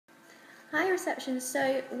Hi Reception.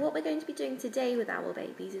 So what we're going to be doing today with Owl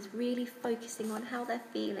Babies is really focusing on how they're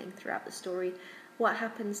feeling throughout the story, what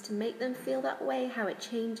happens to make them feel that way, how it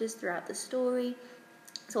changes throughout the story.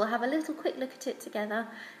 So we'll have a little quick look at it together,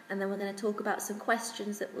 and then we're going to talk about some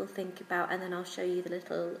questions that we'll think about, and then I'll show you the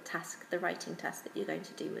little task, the writing task that you're going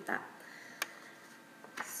to do with that.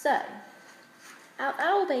 So, our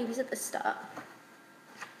Owl Babies at the start,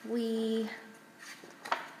 we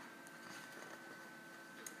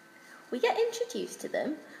get introduced to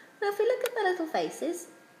them. Well, if we look at their little faces,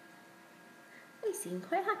 they seem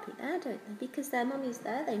quite happy there, don't they? Because their mummy's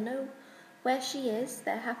there, they know where she is,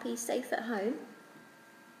 they're happy, safe at home.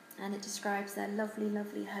 And it describes their lovely,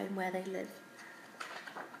 lovely home where they live.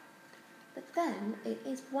 But then, it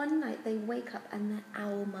is one night they wake up and their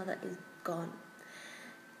owl mother is gone.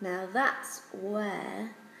 Now that's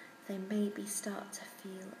where they maybe start to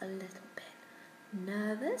feel a little bit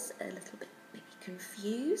nervous, a little bit maybe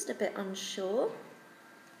confused, a bit unsure.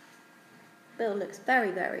 Bill looks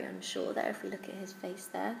very, very unsure there if we look at his face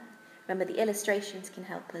there. Remember, the illustrations can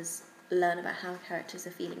help us learn about how characters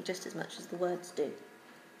are feeling just as much as the words do.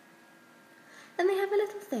 And they have a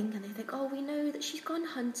little think and they think, oh, we know that she's gone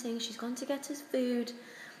hunting, she's gone to get us food.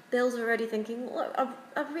 Bill's already thinking, well,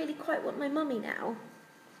 I really quite want my mummy now.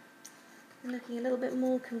 They're looking a little bit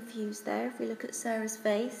more confused there if we look at Sarah's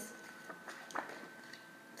face.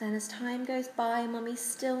 Then as time goes by, mummy's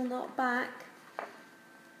still not back.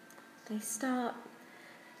 They're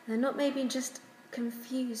not maybe just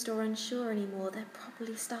confused or unsure anymore, they're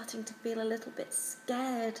probably starting to feel a little bit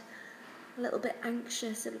scared, a little bit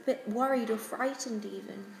anxious, a bit worried or frightened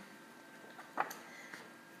even.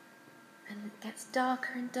 And it gets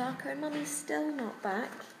darker and darker and mummy's still not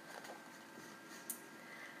back.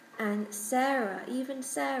 And Sarah, even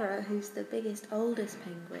Sarah, who's the biggest, oldest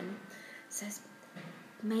penguin, says,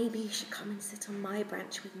 maybe you should come and sit on my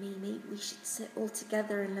branch with me. Maybe we should sit all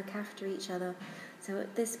together and look after each other. So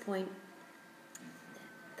at this point,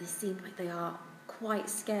 they seem like they are quite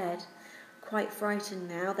scared, quite frightened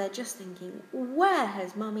now. They're just thinking, where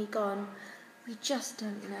has mummy gone? We just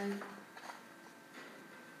don't know.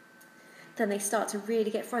 Then they start to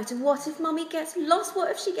really get frightened. What if mummy gets lost?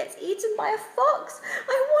 What if she gets eaten by a fox?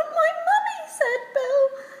 I want my mummy, said Bill.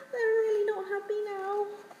 They're really not happy now.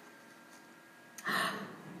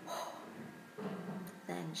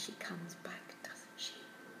 Then she comes back, doesn't she?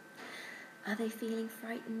 Are they feeling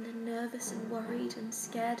frightened and nervous and worried and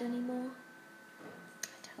scared anymore?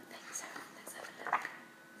 I don't think so. Let's have a look.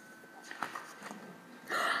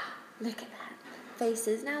 Look at that.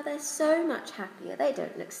 Faces. Now they're so much happier. They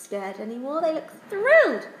don't look scared anymore. They look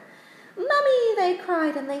thrilled. Mummy, they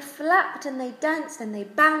cried, and they flapped and they danced and they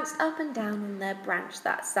bounced up and down on their branch.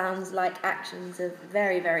 That sounds like actions of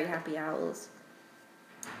very, very happy owls.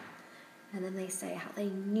 And then they say how they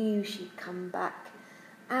knew she'd come back.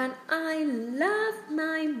 And I love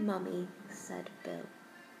my mummy, said Bill.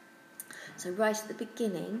 So right at the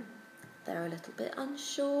beginning, they're a little bit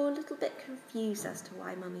unsure, a little bit confused as to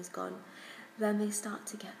why mummy's gone. Then they start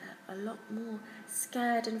to get a lot more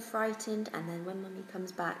scared and frightened, and then when mummy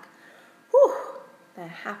comes back, whew, they're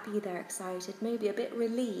happy, they're excited, maybe a bit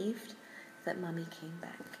relieved that mummy came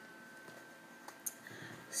back.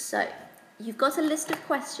 So, you've got a list of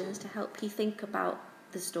questions to help you think about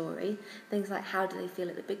the story. Things like how do they feel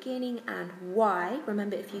at the beginning and why.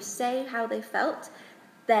 Remember, if you say how they felt,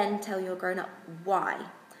 then tell your grown-up why.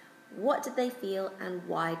 What did they feel and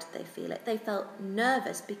why did they feel it? They felt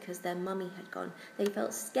nervous because their mummy had gone. They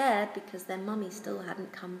felt scared because their mummy still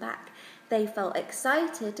hadn't come back. They felt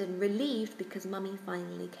excited and relieved because mummy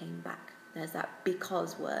finally came back. There's that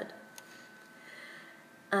because word.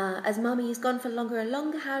 As mummy has gone for longer and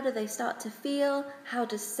longer, how do they start to feel? How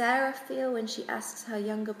does Sarah feel when she asks her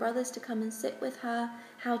younger brothers to come and sit with her?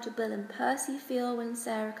 How do Bill and Percy feel when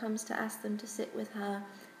Sarah comes to ask them to sit with her?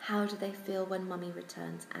 How do they feel when mummy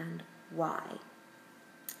returns and why?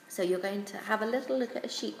 So you're going to have a little look at a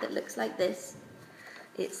sheet that looks like this.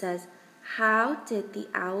 It says, how did the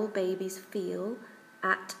owl babies feel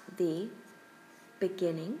at the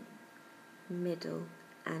beginning, middle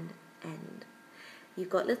and end? You've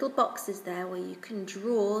got little boxes there where you can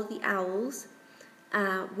draw the owls,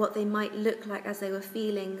 what they might look like as they were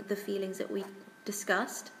feeling the feelings that we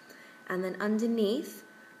discussed. And then underneath,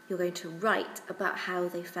 you're going to write about how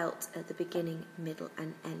they felt at the beginning, middle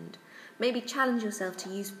and end. Maybe challenge yourself to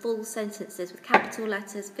use full sentences with capital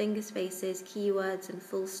letters, finger spaces, keywords and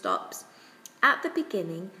full stops. At the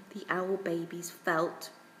beginning, the owl babies felt,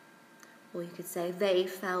 or you could say they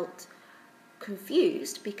felt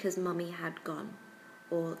confused because mummy had gone.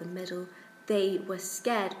 Or the middle, they were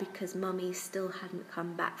scared because mummy still hadn't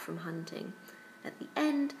come back from hunting. At the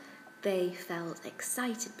end, they felt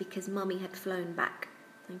excited because Mummy had flown back.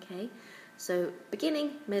 Okay, so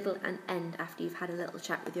beginning, middle and end after you've had a little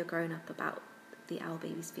chat with your grown-up about the owl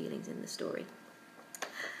baby's feelings in the story.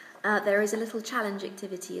 There is a little challenge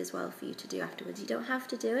activity as well for you to do afterwards. You don't have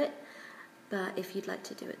to do it, but if you'd like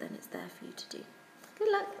to do it, then it's there for you to do.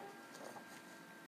 Good luck!